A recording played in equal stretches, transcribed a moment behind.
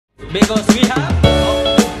Because we have L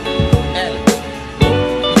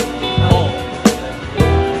O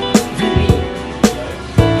V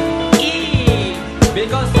E.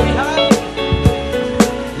 Because we have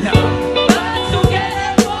love. Let's together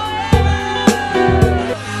forever.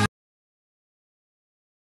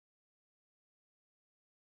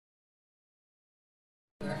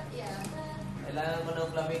 Kailangan ko ng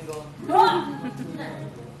flamingo.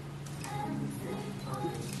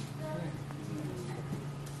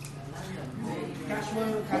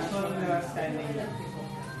 Casual standing.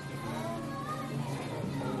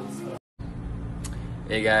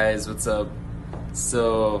 Hey guys, what's up?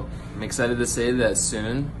 So, I'm excited to say that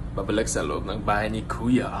soon, babalik sa loob ng bahay ni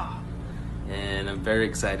Kuya. And I'm very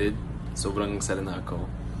excited. Sobrang excited na ako.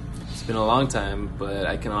 It's been a long time, but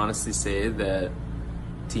I can honestly say that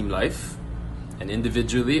team life and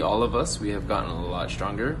individually, all of us, we have gotten a lot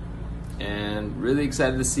stronger. And really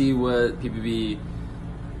excited to see what PBB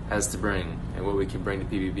has to bring and what we can bring to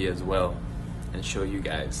PBB as well and show you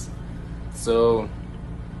guys. So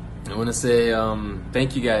I want to say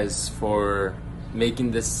thank you guys for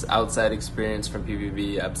making this outside experience from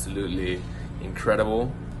PBB absolutely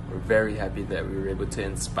incredible. We're very happy that we were able to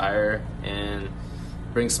inspire and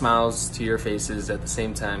bring smiles to your faces at the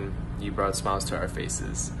same time you brought smiles to our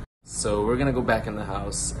faces. So we're gonna go back in the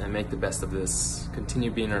house and make the best of this,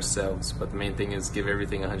 continue being ourselves, but the main thing is give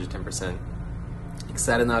everything 110%.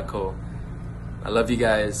 Excited na ako. I love you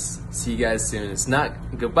guys. See you guys soon. It's not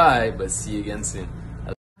goodbye, but see you again soon.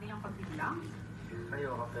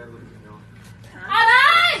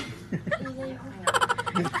 Aray! You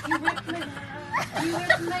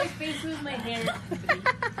whipped my face with my hair.